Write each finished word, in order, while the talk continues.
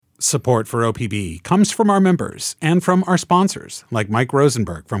Support for OPB comes from our members and from our sponsors, like Mike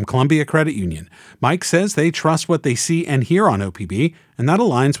Rosenberg from Columbia Credit Union. Mike says they trust what they see and hear on OPB, and that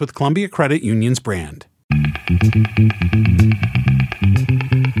aligns with Columbia Credit Union's brand.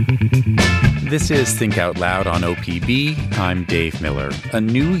 This is Think Out Loud on OPB. I'm Dave Miller. A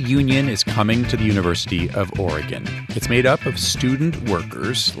new union is coming to the University of Oregon. It's made up of student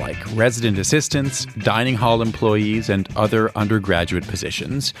workers like resident assistants, dining hall employees, and other undergraduate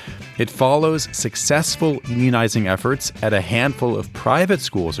positions. It follows successful unionizing efforts at a handful of private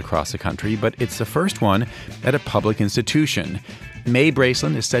schools across the country, but it's the first one at a public institution. Mae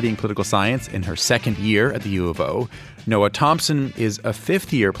Bracelin is studying political science in her second year at the U of O. Noah Thompson is a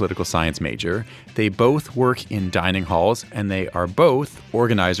fifth-year political science major. They both work in dining halls, and they are both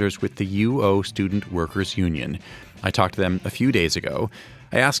organizers with the UO Student Workers Union. I talked to them a few days ago.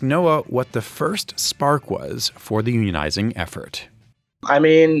 I asked Noah what the first spark was for the unionizing effort. I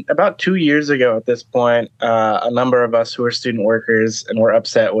mean, about 2 years ago at this point, a number of us who are student workers and were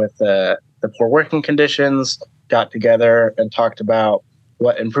upset with the poor working conditions got together and talked about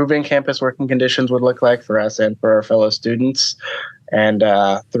what improving campus working conditions would look like for us and for our fellow students. And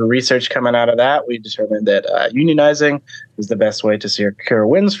through research coming out of that, we determined that unionizing is the best way to secure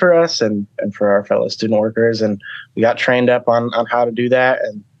wins for us and for our fellow student workers. And we got trained up on how to do that.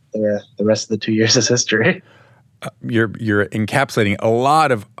 And the rest of the 2 years is history. You're encapsulating a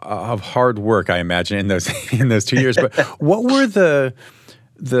lot of hard work, I imagine, in those 2 years. But what were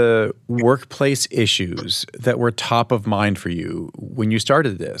the workplace issues that were top of mind for you when you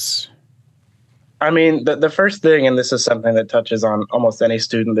started this? I mean, the first thing, and this is something that touches on almost any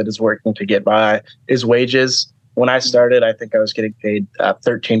student that is working to get by, is wages. When I started, I think I was getting paid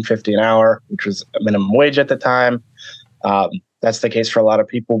 $13.50 an hour, which was a minimum wage at the time. That's the case for a lot of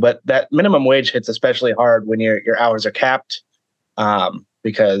people, but that minimum wage hits especially hard when your hours are capped,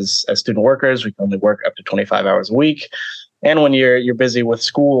 because as student workers, we can only work up to 25 hours a week. And when you're busy with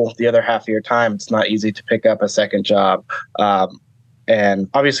school, the other half of your time, it's not easy to pick up a second job. And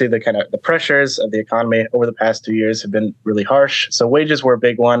obviously the pressures of the economy over the past 2 years have been really harsh. So wages were a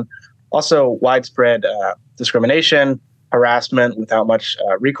big one. Also widespread discrimination, harassment without much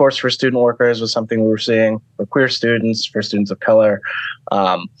recourse for student workers was something we were seeing for queer students, for students of color.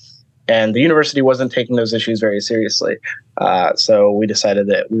 And the university wasn't taking those issues very seriously. So we decided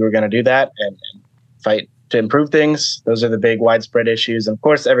that we were going to do that and fight to improve things. Those are the big widespread issues. And of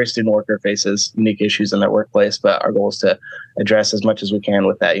course, every student worker faces unique issues in their workplace, but our goal is to address as much as we can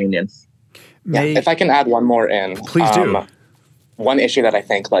with that union. Yeah, if I can add one more in. Please do. One issue that I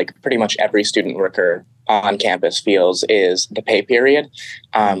think like pretty much every student worker on campus feels is the pay period.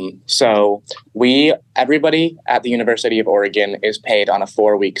 So everybody at the University of Oregon is paid on a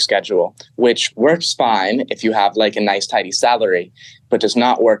 4-week schedule, which works fine if you have like a nice tidy salary, but does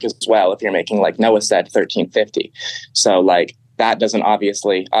not work as well if you're making, like Noah said, $13.50. So like that doesn't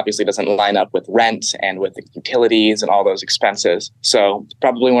obviously doesn't line up with rent and with the utilities and all those expenses. So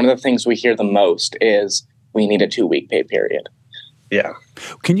probably one of the things we hear the most is we need a 2-week pay period. Yeah.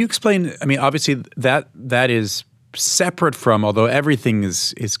 Can you explain, I mean, obviously that is separate from, although everything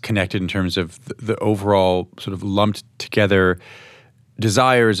is connected in terms of the overall sort of lumped together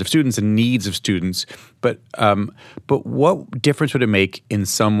desires of students and needs of students, but what difference would it make in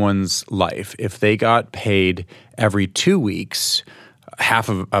someone's life if they got paid every 2 weeks, half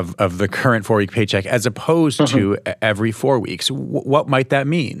of the current 4-week paycheck, as opposed to every 4 weeks? What might that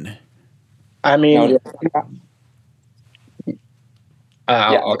mean? I mean...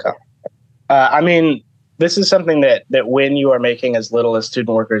 I mean, this is something that when you are making as little as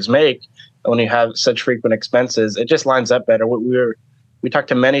student workers make, when you have such frequent expenses, it just lines up better. We talked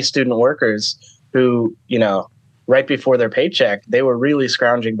to many student workers who, right before their paycheck, they were really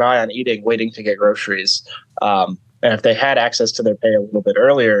scrounging by on eating, waiting to get groceries. And if they had access to their pay a little bit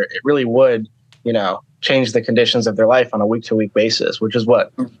earlier, it really would, change the conditions of their life on a week-to-week basis, which is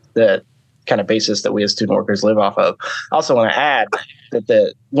what the kind of basis that we as student workers live off of. I also want to add that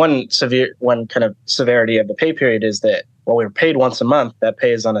the one kind of severity of the pay period is that while we're paid once a month, that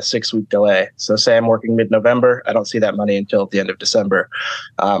pay is on a 6-week delay. So say I'm working mid-November, I don't see that money until at the end of December.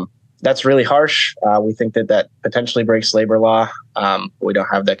 That's really harsh. We think that potentially breaks labor law. We don't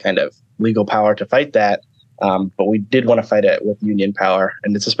have that kind of legal power to fight that. But we did want to fight it with union power.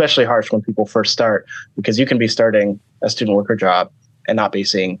 And it's especially harsh when people first start, because you can be starting a student worker job and not be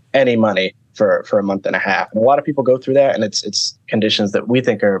seeing any money for a month and a half. And a lot of people go through that, and it's conditions that we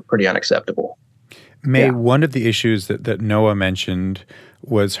think are pretty unacceptable. Mae, one of the issues that Noah mentioned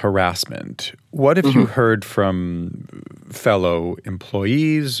was harassment. What have you heard from fellow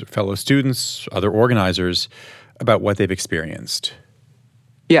employees, fellow students, other organizers about what they've experienced?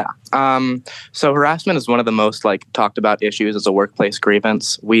 Yeah. So harassment is one of the most talked about issues as a workplace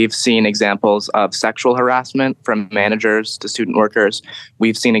grievance. We've seen examples of sexual harassment from managers to student workers.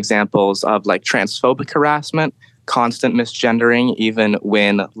 We've seen examples of transphobic harassment, constant misgendering, even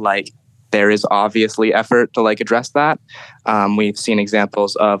when there is obviously effort to address that. We've seen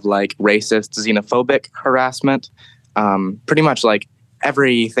examples of racist, xenophobic harassment. Pretty much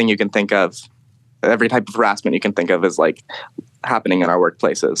everything you can think of, every type of harassment you can think of is happening in our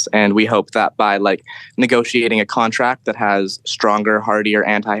workplaces. And we hope that by negotiating a contract that has stronger, hardier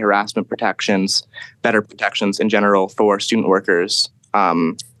anti-harassment protections, better protections in general for student workers,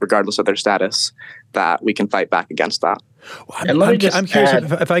 regardless of their status, that we can fight back against that. Well, I'm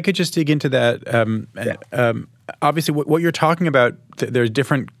curious if I could just dig into that. Obviously, what you're talking about, there's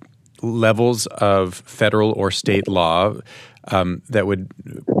different levels of federal or state law that would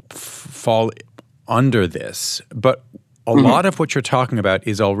fall under this, but a lot of what you're talking about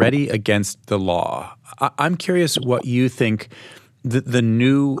is already against the law. I'm curious what you think the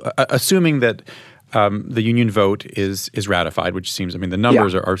new, assuming that the union vote is ratified, which seems, the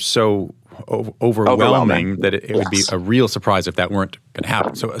numbers are so overwhelming that it would be a real surprise if that weren't going to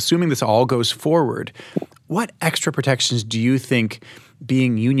happen. So assuming this all goes forward, what extra protections do you think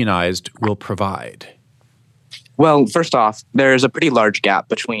being unionized will provide? Well, first off, there's a pretty large gap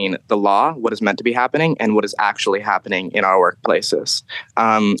between the law, what is meant to be happening, and what is actually happening in our workplaces.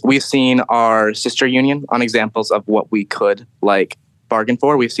 We've seen our sister union on examples of what we could bargain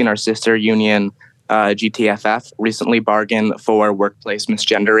for. We've seen our sister union, GTFF, recently bargain for workplace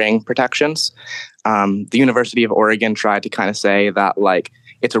misgendering protections. The University of Oregon tried to kind of say that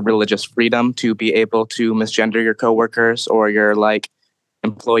it's a religious freedom to be able to misgender your coworkers or your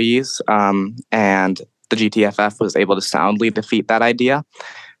employees, and the GTFF was able to soundly defeat that idea.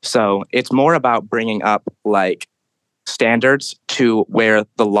 So it's more about bringing up standards to where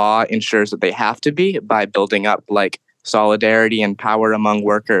the law ensures that they have to be by building up solidarity and power among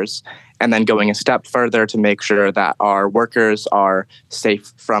workers, and then going a step further to make sure that our workers are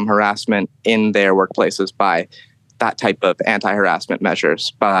safe from harassment in their workplaces by that type of anti-harassment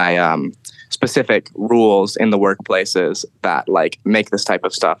measures, by specific rules in the workplaces that make this type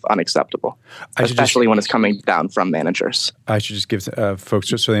of stuff unacceptable, especially when it's coming down from managers. I should just give folks,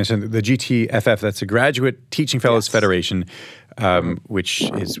 just so they understand, the GTFF, that's a Graduate Teaching Fellows Federation, which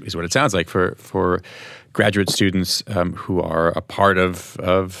is what it sounds like for graduate students who are a part of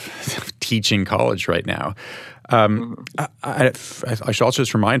teaching college right now. I should also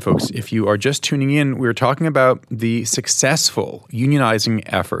just remind folks, if you are just tuning in, we're talking about the successful unionizing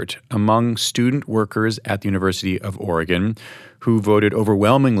effort among student workers at the University of Oregon who voted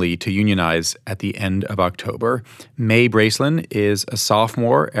overwhelmingly to unionize at the end of October. Mae Bracelin is a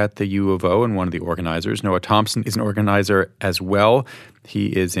sophomore at the U of O and one of the organizers. Noah Thompson is an organizer as well. He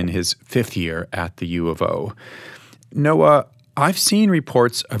is in his 5th year at the U of O. Noah, I've seen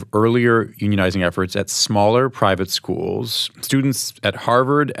reports of earlier unionizing efforts at smaller private schools. Students at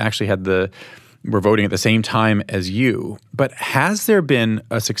Harvard actually were voting at the same time as you. But has there been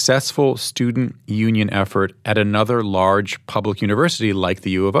a successful student union effort at another large public university like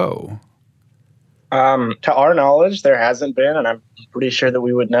the U of O? To our knowledge, there hasn't been, and I'm pretty sure that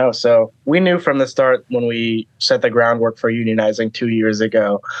we would know. So we knew from the start when we set the groundwork for unionizing 2 years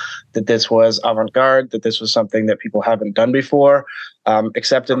ago that this was avant-garde, that this was something that people haven't done before,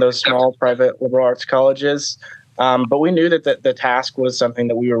 except in those small private liberal arts colleges. But we knew that the task was something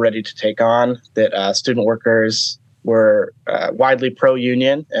that we were ready to take on, that student workers were widely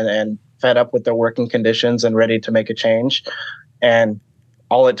pro-union and fed up with their working conditions and ready to make a change. And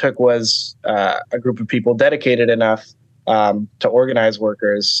all it took was a group of people dedicated enough to organize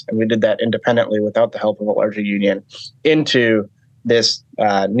workers, and we did that independently without the help of a larger union, into this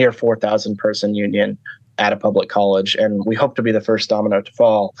near 4,000 person union at a public college. And we hope to be the first domino to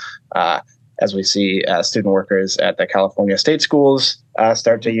fall as we see student workers at the California state schools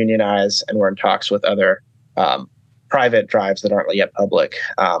start to unionize, and we're in talks with other private drives that aren't yet public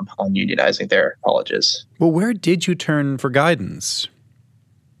on unionizing their colleges. Well, where did you turn for guidance?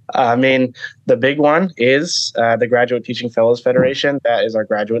 The big one is the Graduate Teaching Fellows Federation. That is our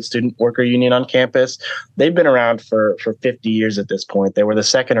graduate student worker union on campus. They've been around for 50 years at this point. They were the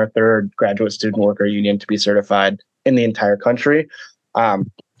second or third graduate student worker union to be certified in the entire country.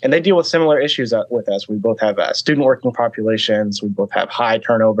 And they deal with similar issues with us. We both have student working populations. We both have high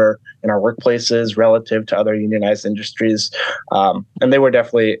turnover in our workplaces relative to other unionized industries. And they were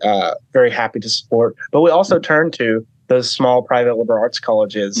definitely very happy to support. But we also turned to those small private liberal arts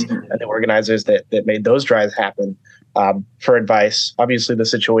colleges and the organizers that made those drives happen for advice. Obviously, the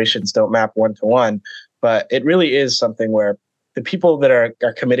situations don't map one-to-one, but it really is something where the people that are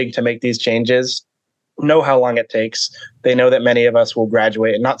committing to make these changes know how long it takes. They know that many of us will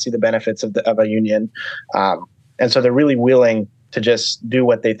graduate and not see the benefits of a union. And so they're really willing to just do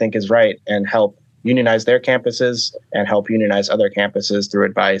what they think is right and help unionize their campuses and help unionize other campuses through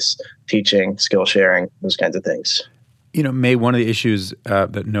advice, teaching, skill sharing, those kinds of things. Mae, one of the issues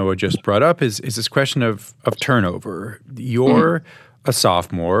that Noah just brought up is this question of turnover. You're a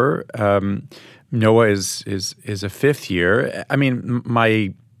sophomore. Noah is a fifth year. I mean,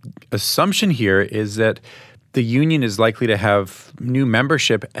 my assumption here is that the union is likely to have new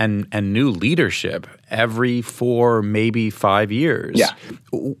membership and new leadership every 4, maybe 5 years. Yeah.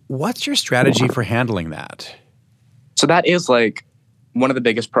 What's your strategy for handling that? So that is like one of the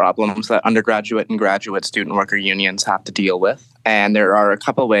biggest problems that undergraduate and graduate student worker unions have to deal with. And there are a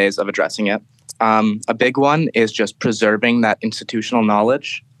couple ways of addressing it. A big one is just preserving that institutional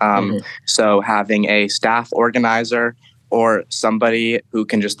knowledge. So having a staff organizer or somebody who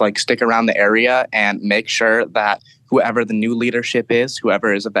can just like stick around the area and make sure that whoever the new leadership is,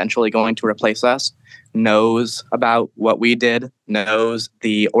 whoever is eventually going to replace us, knows about what we did, knows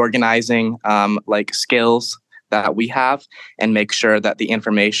the organizing skills that we have, and make sure that the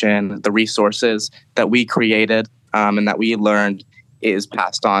information, the resources that we created and that we learned is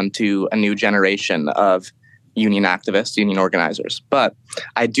passed on to a new generation of union activists, union organizers. But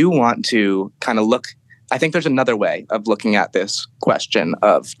I do want to kind of I think there's another way of looking at this question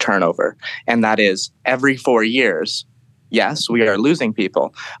of turnover, and that is every 4 years, yes, we are losing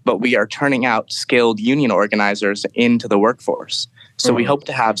people, but we are turning out skilled union organizers into the workforce. So we hope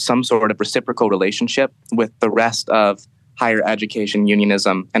to have some sort of reciprocal relationship with the rest of higher education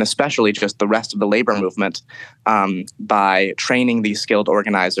unionism, and especially just the rest of the labor movement, by training these skilled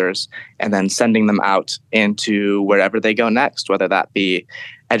organizers and then sending them out into wherever they go next, whether that be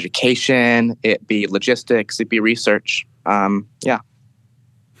education, it be logistics, it be research.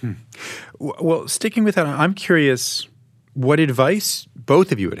 Well, sticking with that, I'm curious what advice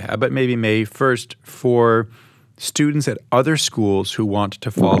both of you would have, but maybe Mae first, for students at other schools who want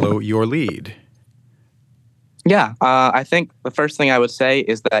to follow your lead. Yeah, I think the first thing I would say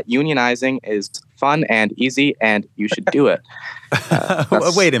is that unionizing is fun and easy, and you should do it.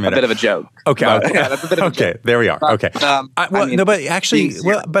 Wait a minute. A bit of a joke. Okay. But, yeah, that's a bit of a joke. There we are. Okay.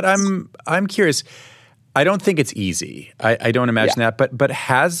 But I'm curious. I don't think it's easy. I don't imagine that. But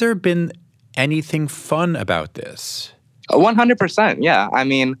has there been anything fun about this? 100%. Yeah. I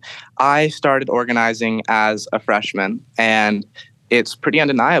mean, I started organizing as a freshman, and it's pretty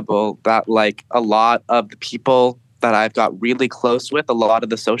undeniable that like a lot of the people that I've got really close with, a lot of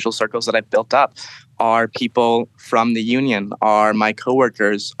the social circles that I've built up are people from the union, are my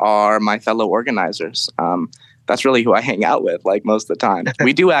coworkers, are my fellow organizers. That's really who I hang out with like most of the time.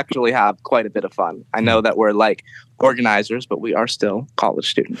 We do actually have quite a bit of fun. I know that we're like organizers, but we are still college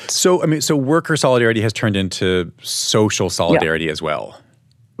students. So worker solidarity has turned into social solidarity as well.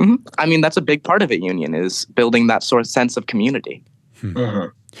 Mm-hmm. I mean, that's a big part of it, union, is building that sort of sense of community.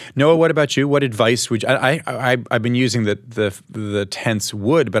 Noah, what about you? What advice would you, I've been using the tense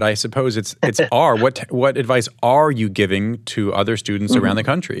would, but I suppose it's are. What advice are you giving to other students around the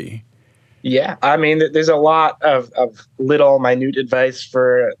country? Yeah, I mean, there's a lot of little minute advice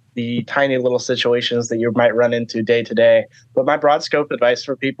for the tiny little situations that you might run into day to day. But my broad scope advice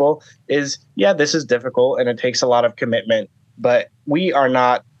for people is, yeah, this is difficult and it takes a lot of commitment, but we are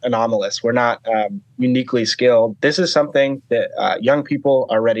not anomalous. We're not uniquely skilled. This is something that young people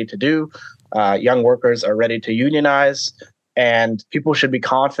are ready to do. Young workers are ready to unionize, and people should be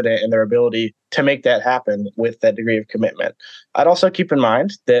confident in their ability to make that happen with that degree of commitment. I'd also keep in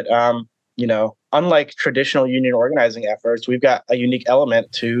mind that, unlike traditional union organizing efforts, we've got a unique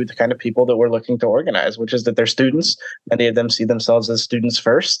element to the kind of people that we're looking to organize, which is that they're students. Many of them see themselves as students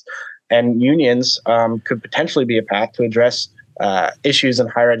first, and unions could potentially be a path to address issues in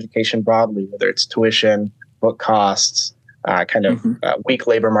higher education broadly, whether it's tuition, book costs, weak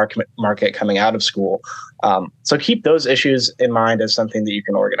labor market coming out of school. So keep those issues in mind as something that you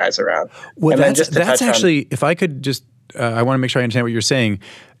can organize around. Well, that's actually, if I could just, I want to make sure I understand what you're saying.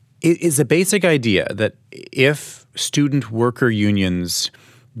 It is a basic idea that if student worker unions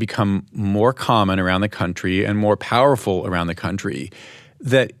become more common around the country and more powerful around the country,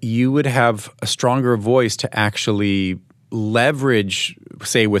 that you would have a stronger voice to actually leverage,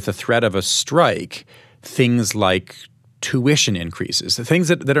 say, with the threat of a strike, things like tuition increases, the things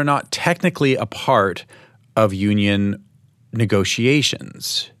that are not technically a part of union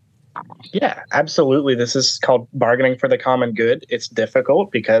negotiations. Yeah, absolutely. This is called bargaining for the common good. It's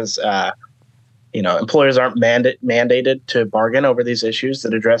difficult because, employers aren't mandated to bargain over these issues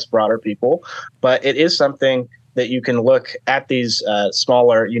that address broader people. But it is something that you can look at these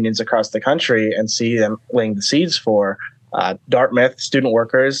smaller unions across the country and see them laying the seeds for. Dartmouth student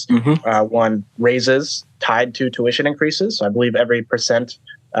workers won raises tied to tuition increases. So I believe every percent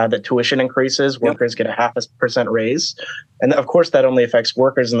that tuition increases, workers get a 0.5% raise. And of course, that only affects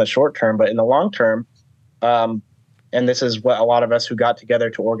workers in the short term, but in the long term, and this is what a lot of us who got together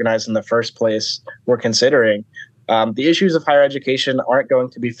to organize in the first place were considering, the issues of higher education aren't going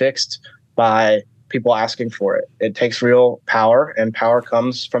to be fixed by people asking for it. It takes real power, and power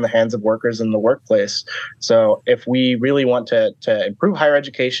comes from the hands of workers in the workplace. So if we really want to improve higher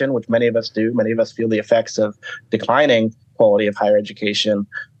education, which many of us do, many of us feel the effects of declining quality of higher education,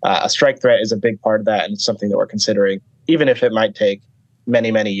 a strike threat is a big part of that, and it's something that we're considering, even if it might take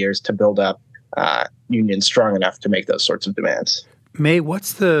many, many years to build up unions strong enough to make those sorts of demands. Mae,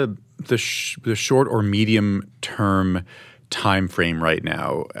 what's the short or medium term time frame right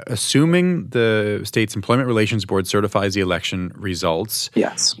now, assuming the state's Employment Relations Board certifies the election results?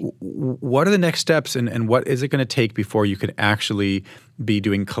 Yes. What are the next steps, and what is it going to take before you could actually be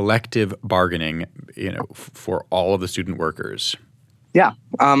doing collective bargaining, for all of the student workers? Yeah.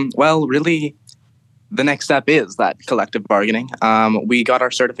 Well, really, the next step is that collective bargaining. We got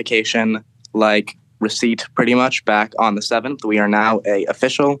our certification receipt pretty much back on the 7th. We are now a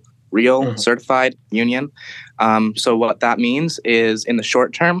official, real certified union. So what that means is, in the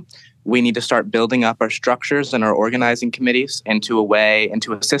short term, we need to start building up our structures and our organizing committees into a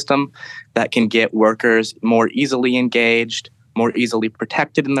system that can get workers more easily engaged, more easily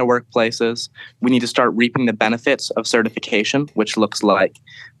protected in their workplaces. We need to start reaping the benefits of certification, which looks like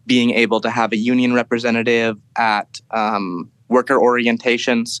being able to have a union representative at worker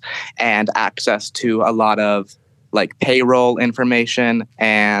orientations and access to a lot of payroll information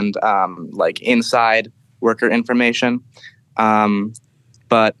and inside worker information.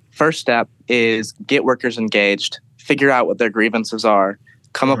 But first step is get workers engaged, figure out what their grievances are,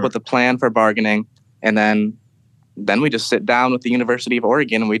 come up with a plan for bargaining, and then we just sit down with the University of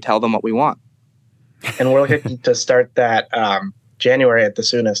Oregon and we tell them what we want. And we're looking to start that January at the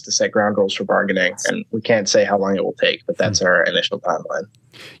soonest to set ground rules for bargaining. And we can't say how long it will take, but that's our initial timeline.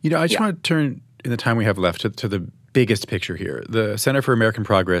 I just want to turn, in the time we have left, to the biggest picture here. The Center for American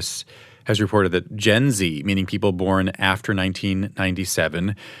Progress has reported that Gen Z, meaning people born after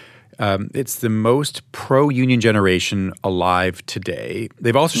 1997, it's the most pro-union generation alive today.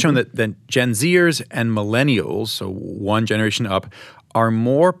 They've also shown that Gen Zers and millennials, so one generation up, are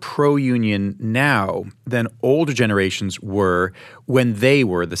more pro-union now than older generations were when they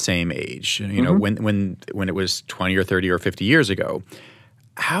were the same age, when it was 20 or 30 or 50 years ago.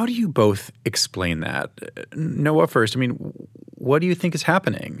 How do you both explain that? Noah first. What do you think is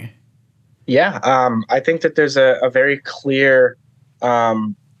happening? Yeah, I think that there's a very clear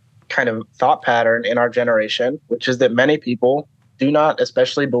kind of thought pattern in our generation, which is that many people do not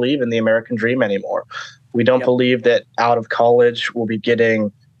especially believe in the American dream anymore. We don't believe that out of college we'll be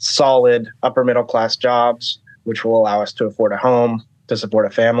getting solid upper middle class jobs, which will allow us to afford a home, to support a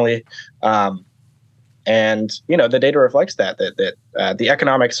family. And the data reflects that the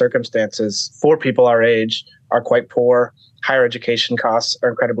economic circumstances for people our age are quite poor. Higher education costs are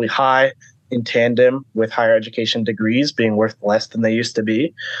incredibly high, in tandem with higher education degrees being worth less than they used to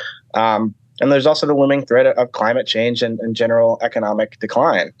be. And there's also the looming threat of climate change and general economic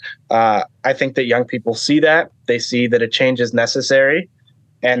decline. I think that young people see that. They see that a change is necessary.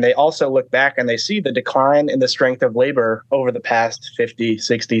 And they also look back and they see the decline in the strength of labor over the past 50,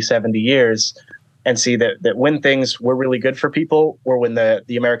 60, 70 years, and see that when things were really good for people, or when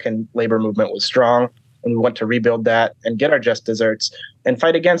the American labor movement was strong, and we want to rebuild that and get our just desserts and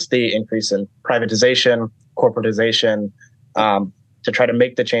fight against the increase in privatization, corporatization, to try to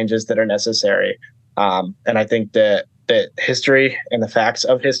make the changes that are necessary. And I think that history and the facts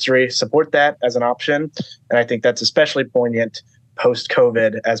of history support that as an option. And I think that's especially poignant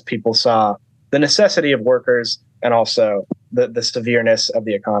post-COVID, as people saw the necessity of workers and also the severeness of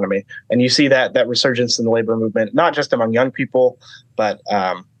the economy. And you see that resurgence in the labor movement, not just among young people, but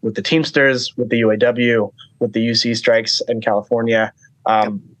with the Teamsters, with the UAW, with the UC strikes in California.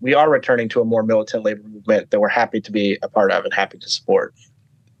 We are returning to a more militant labor movement that we're happy to be a part of and happy to support.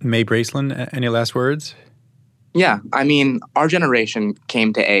 Mae Bracelin, any last words? Yeah, our generation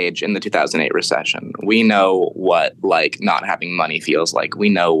came to age in the 2008 recession. We know what not having money feels like. We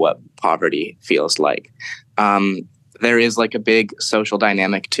know what poverty feels like. There is a big social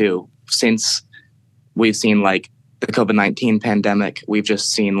dynamic too. Since we've seen the COVID-19 pandemic, we've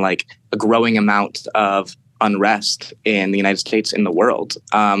just seen a growing amount of unrest in the United States, in the world.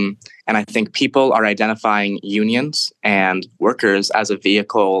 And I think people are identifying unions and workers as a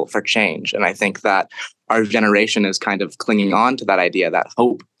vehicle for change. And I think that our generation is kind of clinging on to that idea, that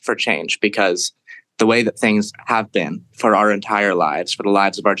hope for change, because the way that things have been for our entire lives, for the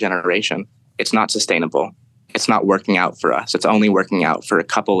lives of our generation, it's not sustainable. It's not working out for us. It's only working out for a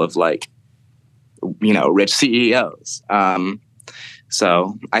couple of rich CEOs.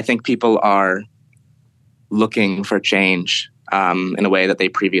 So I think people are looking for change in a way that they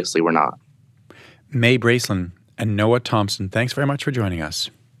previously were not. Mae Bracelin and Noah Thompson, thanks very much for joining us.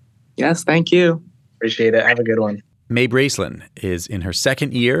 Yes, thank you. Appreciate it. Have a good one. Mae Bracelin is in her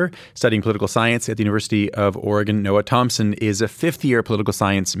second year studying political science at the University of Oregon. Noah Thompson is a fifth-year political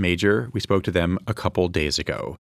science major. We spoke to them a couple days ago.